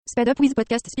Speed up with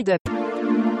podcast Speed Up.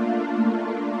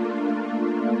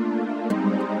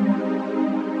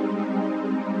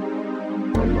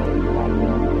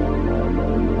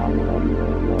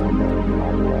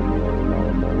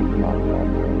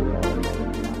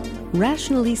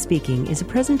 Rationally Speaking is a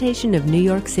presentation of New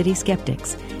York City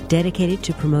skeptics dedicated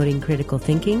to promoting critical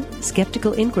thinking,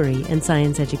 skeptical inquiry, and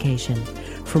science education.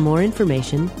 For more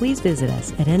information, please visit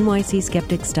us at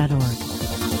nycskeptics.org.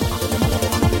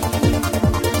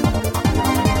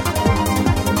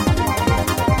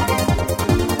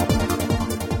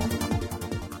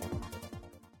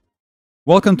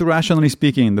 Welcome to Rationally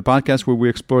Speaking, the podcast where we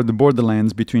explore the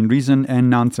borderlands between reason and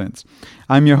nonsense.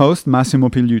 I'm your host, Massimo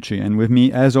Pigliucci, and with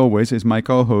me, as always, is my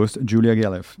co-host, Julia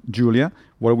Gelef. Julia,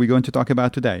 what are we going to talk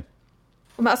about today?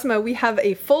 Massimo, we have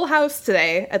a full house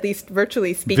today, at least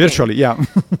virtually speaking. Virtually, yeah.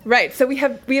 Right. So we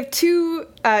have two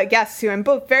guests who I'm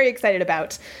both very excited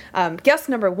about. Guest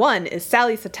number one is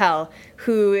Sally Satel,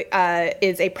 who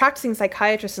is a practicing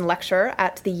psychiatrist and lecturer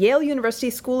at the Yale University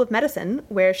School of Medicine,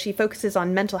 where she focuses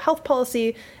on mental health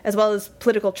policy as well as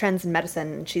political trends in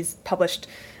medicine. She's published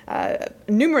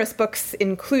numerous books,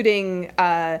 including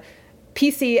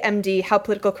PCMD, How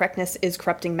Political Correctness is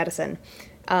Corrupting Medicine.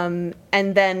 And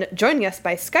then joining us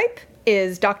by Skype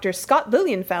is Dr. Scott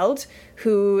Lilienfeld,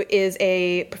 who is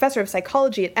a professor of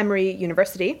psychology at Emory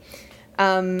University.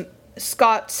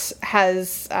 Scott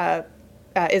is a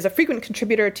frequent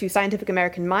contributor to Scientific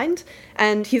American Mind,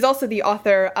 and he's also the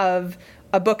author of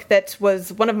a book that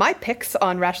was one of my picks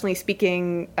on Rationally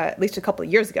Speaking at least a couple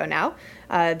of years ago now,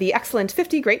 the excellent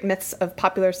 50 Great Myths of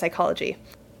Popular Psychology.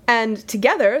 And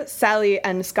together, Sally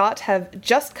and Scott have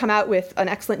just come out with an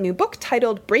excellent new book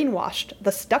titled Brainwashed,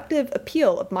 The Seductive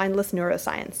Appeal of Mindless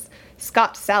Neuroscience.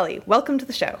 Scott, Sally, welcome to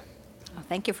the show. Oh,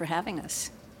 thank you for having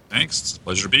us. Thanks. It's a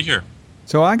pleasure to be here.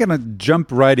 So I'm going to jump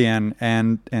right in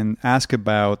and ask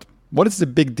about what is the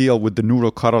big deal with the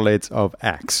neural correlates of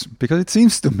X? Because it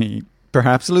seems to me,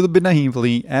 perhaps a little bit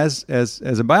naively, as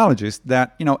a biologist,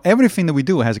 that everything that we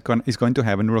do is going to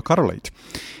have a neural correlate.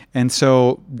 And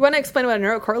so, you want to explain what a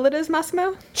neurocorrelate is,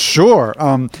 Massimo? Sure.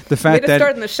 The fact way to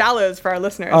start in the shallows for our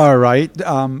listeners. All right.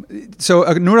 So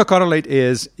a neurocorrelate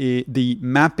is the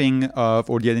mapping of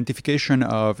or the identification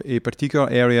of a particular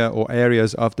area or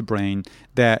areas of the brain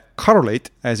that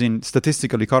correlate, as in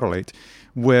statistically correlate,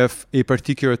 with a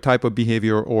particular type of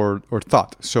behavior or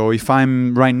thought. So if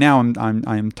I'm right now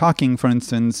I'm talking, for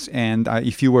instance, and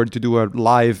if you were to do a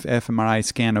live fMRI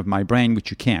scan of my brain,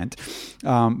 which you can't,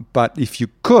 but if you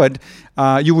could,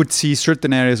 you would see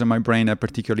certain areas of my brain that are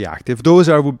particularly active. Those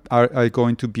are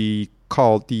going to be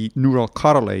called the neural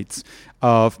correlates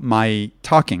of my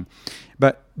talking.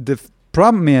 But the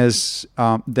problem is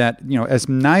that, as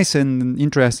nice and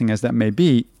interesting as that may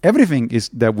be, everything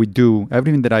that we do,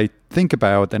 everything that I think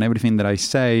about and everything that I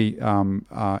say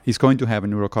is going to have a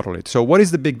neural correlate. So what is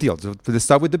the big deal? So let's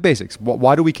start with the basics.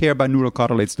 Why do we care about neural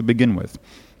correlates to begin with?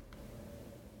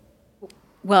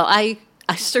 Well, I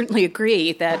certainly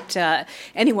agree that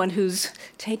anyone who's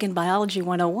taken Biology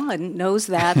 101 knows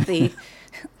that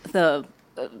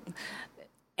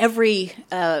every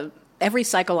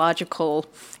psychological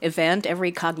event,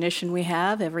 every cognition we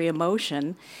have, every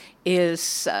emotion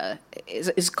is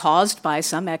caused by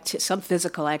some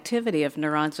physical activity of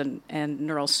neurons and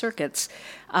neural circuits.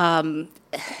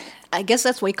 I guess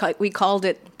that's why we called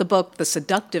it, the book, The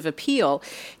Seductive Appeal.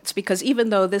 It's because even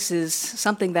though this is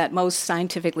something that most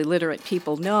scientifically literate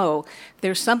people know,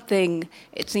 there's something,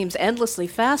 it seems endlessly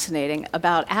fascinating,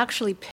 about actually